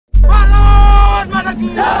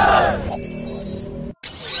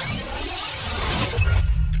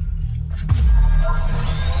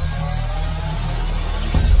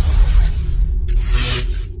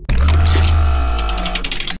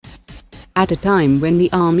At a time when the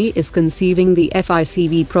Army is conceiving the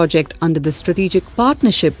FICV project under the strategic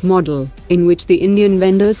partnership model, in which the Indian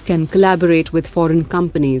vendors can collaborate with foreign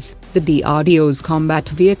companies, the DRDO's Combat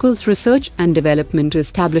Vehicles Research and Development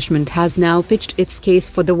Establishment has now pitched its case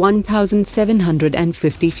for the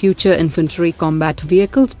 1,750 Future Infantry Combat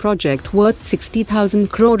Vehicles project worth 60,000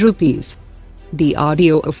 crore rupees.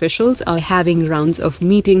 DRDO officials are having rounds of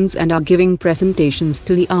meetings and are giving presentations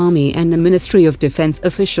to the Army and the Ministry of Defence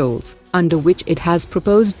officials, under which it has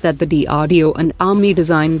proposed that the DRDO and Army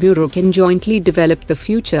Design Bureau can jointly develop the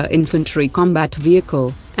Future Infantry Combat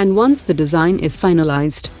Vehicle, and once the design is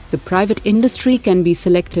finalized, the private industry can be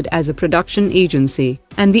selected as a production agency,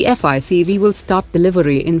 and the FICV will start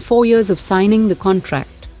delivery in 4 years of signing the contract.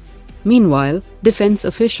 Meanwhile, defense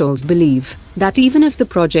officials believe that even if the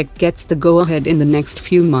project gets the go-ahead in the next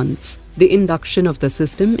few months, the induction of the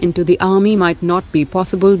system into the Army might not be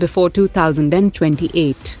possible before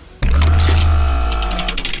 2028.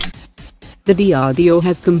 The DRDO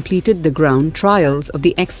has completed the ground trials of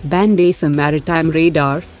the XBand ACER maritime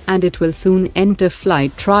radar, and it will soon enter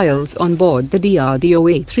flight trials on board the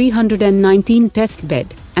DRDO A319 test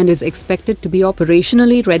bed, and is expected to be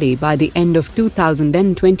operationally ready by the end of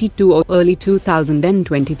 2022 or early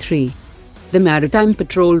 2023. The Maritime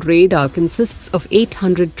Patrol Radar consists of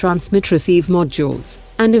 800 transmit-receive modules,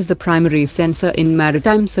 and is the primary sensor in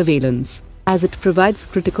maritime surveillance, as it provides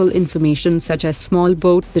critical information such as small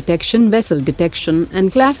boat detection, vessel detection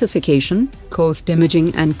and classification, coast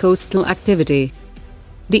imaging and coastal activity.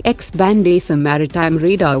 The XBand ACER maritime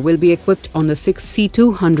radar will be equipped on the 6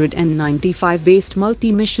 C-295-based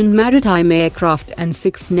multi-mission maritime aircraft and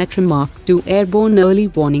 6 Netra Mark II airborne early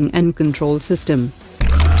warning and control system.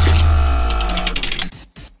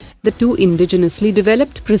 The two indigenously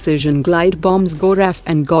developed precision glide bombs Gaurav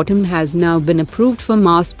and Gautam has now been approved for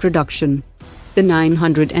mass production. The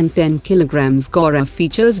 910 kg Gaurav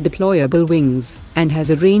features deployable wings and has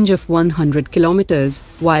a range of 100 km,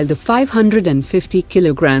 while the 550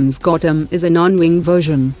 kg Gautam is a non-wing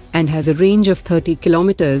version and has a range of 30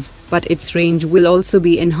 km, but its range will also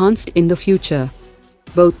be enhanced in the future.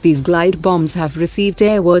 Both these glide bombs have received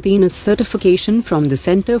airworthiness certification from the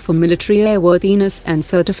Center for Military Airworthiness and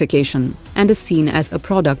Certification, and is seen as a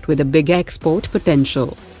product with a big export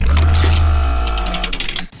potential.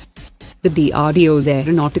 The DRDO's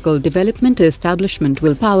Aeronautical Development Establishment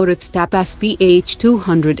will power its Tapas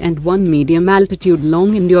PH-201 medium-altitude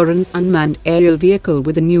long-endurance unmanned aerial vehicle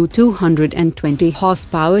with a new 220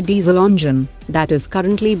 horsepower diesel engine that is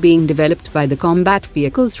currently being developed by the Combat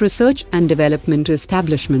Vehicles Research and Development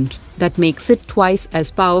Establishment, that makes it twice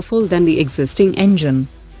as powerful than the existing engine.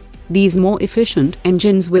 These more efficient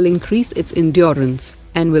engines will increase its endurance,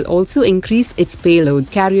 and will also increase its payload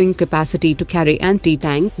carrying capacity to carry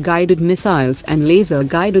anti-tank guided missiles and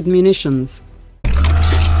laser-guided munitions.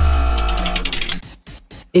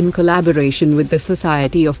 In collaboration with the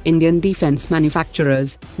Society of Indian Defence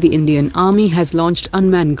Manufacturers, the Indian Army has launched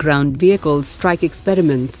unmanned ground vehicle strike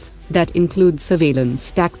experiments that include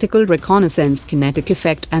surveillance, tactical reconnaissance, kinetic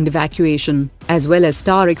effect and evacuation, as well as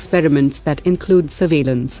STAR experiments that include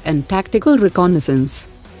surveillance and tactical reconnaissance.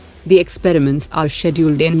 The experiments are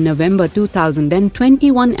scheduled in November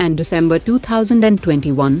 2021 and December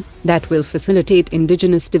 2021 that will facilitate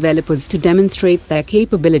indigenous developers to demonstrate their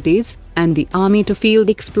capabilities, and the Army to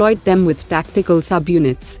field exploit them with tactical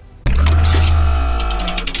subunits.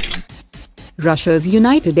 Russia's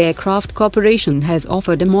United Aircraft Corporation has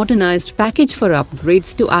offered a modernized package for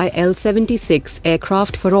upgrades to IL-76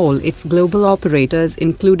 aircraft for all its global operators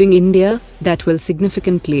including India, that will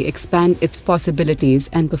significantly expand its possibilities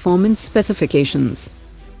and performance specifications.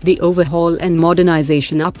 The overhaul and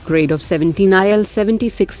modernization upgrade of 17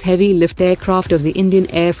 IL-76 heavy-lift aircraft of the Indian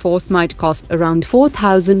Air Force might cost around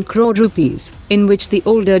 4,000 crore rupees, in which the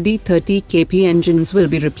older D-30 KP engines will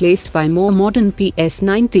be replaced by more modern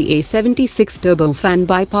PS-90 AESA turbofan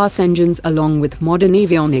bypass engines along with modern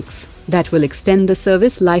avionics that will extend the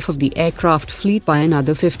service life of the aircraft fleet by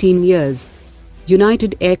another 15 years.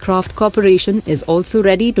 United Aircraft Corporation is also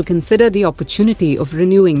ready to consider the opportunity of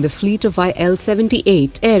renewing the fleet of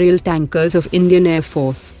IL-78 aerial tankers of Indian Air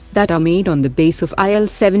Force that are made on the base of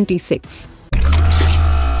IL-76.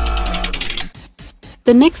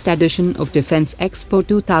 The next edition of Defence Expo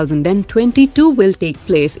 2022 will take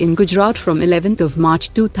place in Gujarat from 11th of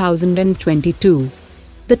March 2022.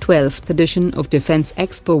 The 12th edition of Defence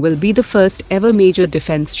Expo will be the first ever major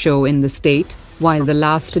defence show in the state, while the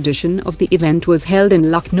last edition of the event was held in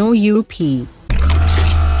Lucknow, UP.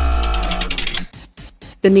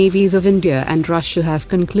 The navies of India and Russia have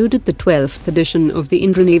concluded the 12th edition of the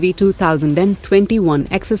Indra Navy 2021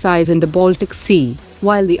 exercise in the Baltic Sea,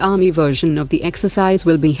 while the Army version of the exercise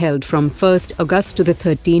will be held from 1st August to the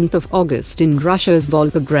 13th of August in Russia's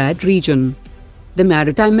Volgograd region. The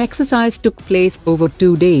maritime exercise took place over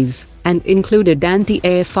 2 days, and included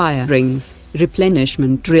anti-air firings,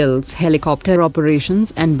 replenishment drills, helicopter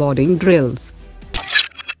operations and boarding drills.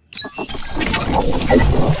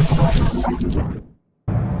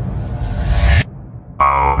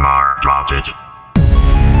 Omar, drop it.